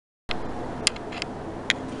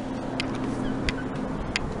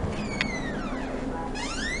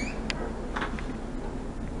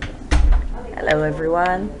Hello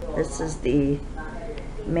everyone, this is the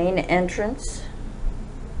main entrance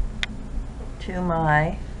to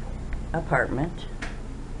my apartment,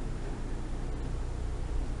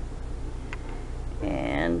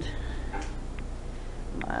 and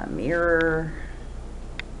my mirror,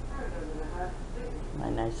 my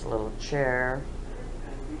nice little chair,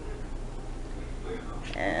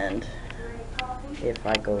 and if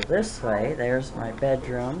I go this way, there's my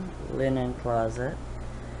bedroom, linen closet,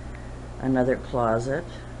 another closet,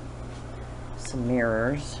 some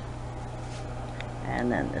mirrors,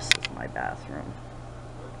 and then this is my bathroom.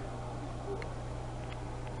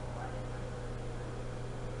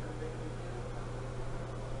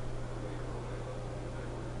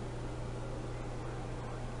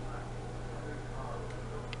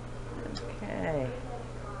 Okay,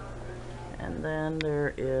 and then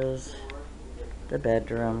there is the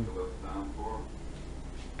bedroom.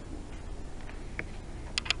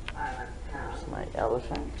 There's my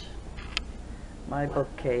elephant, my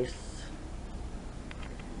bookcase.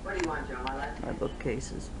 What do you want, Joe? My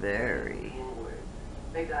bookcase is very...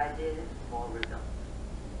 Big idea, small result.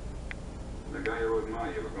 The guy you wrote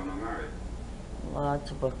mine, you were going to marry.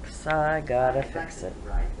 Lots of books. I gotta fix it.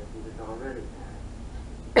 Right, that he was already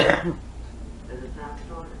married. There's a town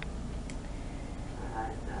story.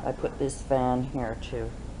 I put this fan here to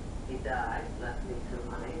He died, left me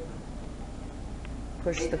some money.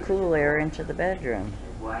 push the cool air into the bedroom.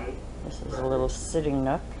 His wife. This is a little sitting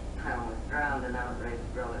nook. I almost drowned an outrageous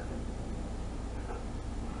relative.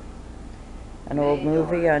 An old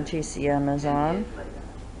movie on TCM is on.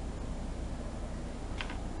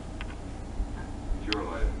 It's your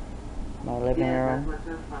life. My living Yeah, that's room. what's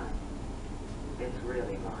so funny. It's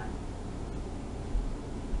really mine.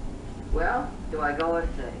 Well, do I go or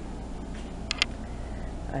stay?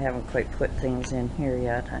 I haven't quite put things in here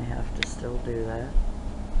yet. I have to still do that.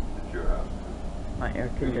 It's your house. My air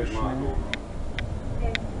Give me your conditioning, mom.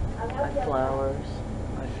 my flowers,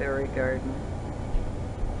 my fairy garden,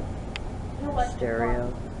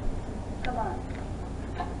 stereo, Come on.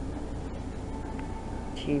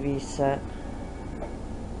 TV set,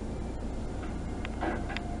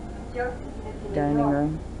 dining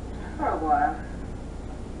room, For a while.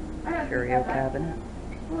 curio cabinet.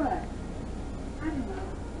 What? I don't know.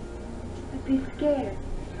 I'd be scared.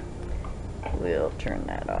 We'll turn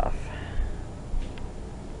that off.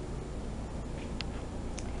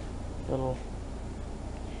 Little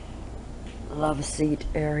love seat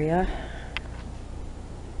area.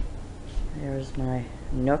 There's my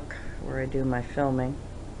nook where I do my filming.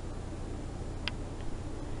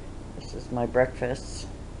 This is my breakfast.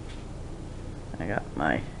 I got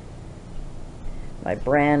my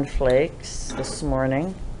bran flakes this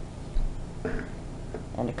morning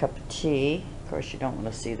and a cup of tea. Of course, you don't want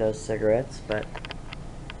to see those cigarettes, but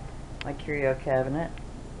my curio cabinet.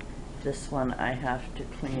 This one I have to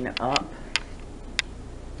clean up.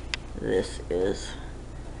 This is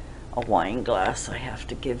a wine glass I have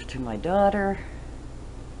to give to my daughter.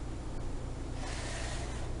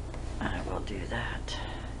 I will do that.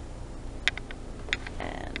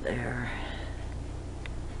 And there.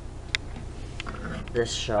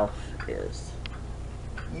 This shelf is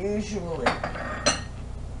usually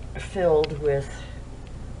filled with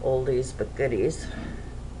oldies but goodies.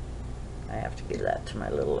 I have to give that to my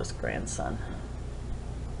littlest grandson.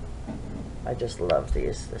 I just love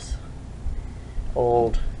these. This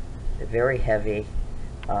old, very heavy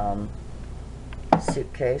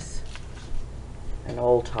suitcase, an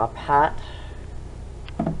old top hat,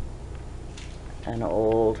 an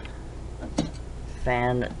old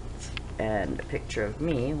fan, and a picture of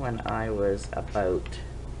me when I was about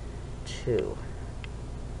 2.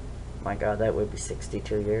 My God, that would be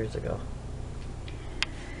 62 years ago.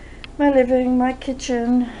 My living, my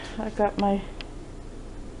kitchen. I've got my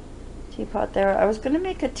teapot there. I was going to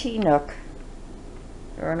make a tea nook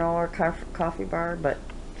or an or coffee bar, but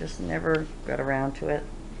just never got around to it.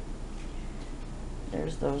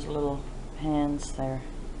 There's those little pans there.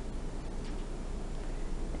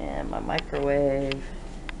 And my microwave.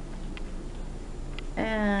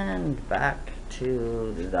 And back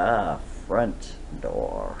to the front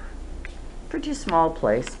door. Pretty small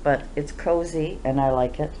place, but it's cozy and I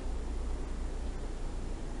like it.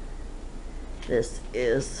 This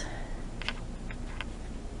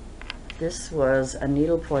was a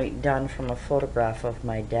needlepoint done from a photograph of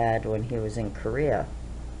my dad when he was in Korea.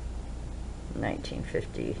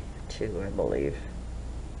 1952, I believe.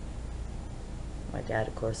 My dad,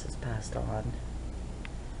 of course, has passed on.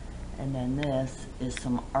 And then this is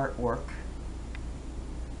some artwork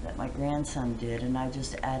that my grandson did, and I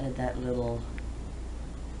just added that little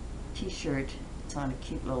t-shirt. It's on a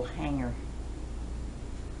cute little hanger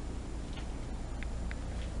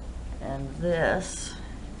And this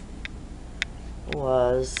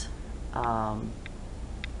was,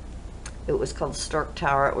 it was called Stork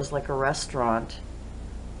Tower. It was like a restaurant.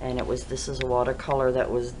 And this is a watercolor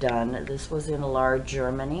that was done. This was in Lahr,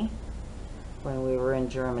 Germany, when we were in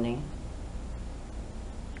Germany.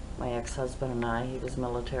 My ex-husband and I, he was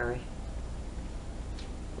military.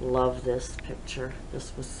 Love this picture.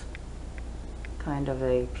 This was kind of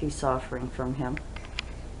a peace offering from him.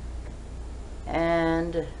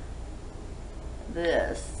 And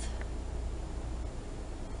this,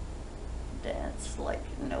 dance like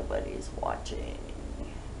nobody's watching.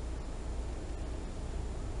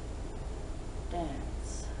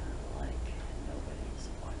 Dance like nobody's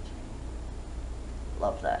watching.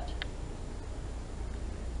 Love that.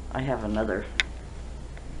 I have another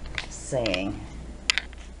saying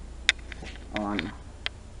on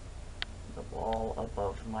the wall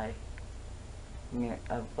above my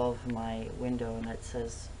window, and it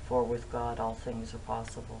says, "For with God all things are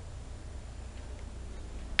possible."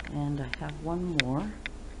 And I have one more.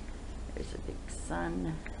 There's a big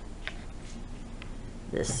sun.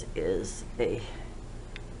 This is a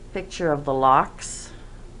picture of the locks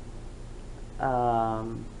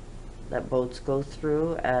that boats go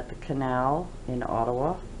through at the canal in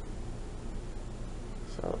Ottawa.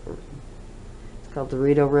 So it's called the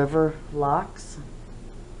Rideau River Locks.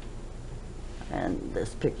 And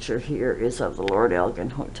this picture here is of the Lord Elgin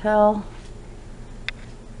Hotel.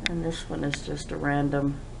 And this one is just a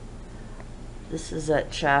random. This is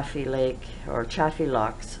at Chaffee Lake, or Chaffee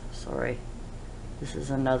Locks, sorry. This is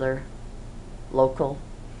another local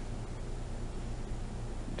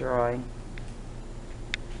drawing.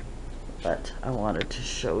 But I wanted to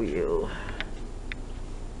show you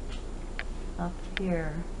up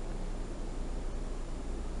here.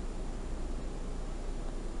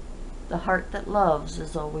 The heart that loves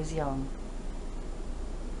is always young.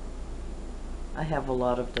 I have a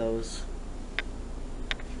lot of those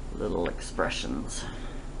little expressions.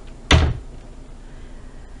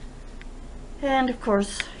 And of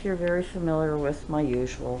course, you're very familiar with my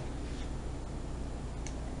usual.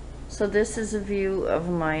 So this is a view of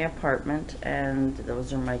my apartment, and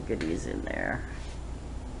those are my goodies in there.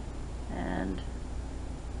 And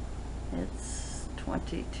it's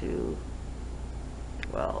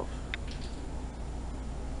 22:12.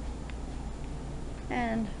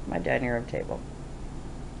 And my dining room table.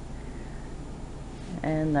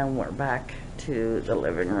 And then we're back to the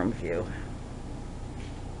living room view.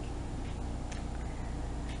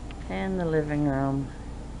 And the living room,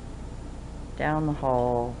 down the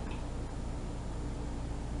hall,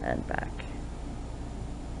 and back.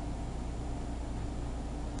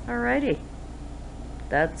 Alrighty,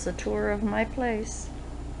 that's a tour of my place.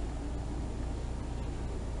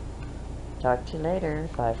 Talk to you later.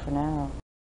 Bye for now.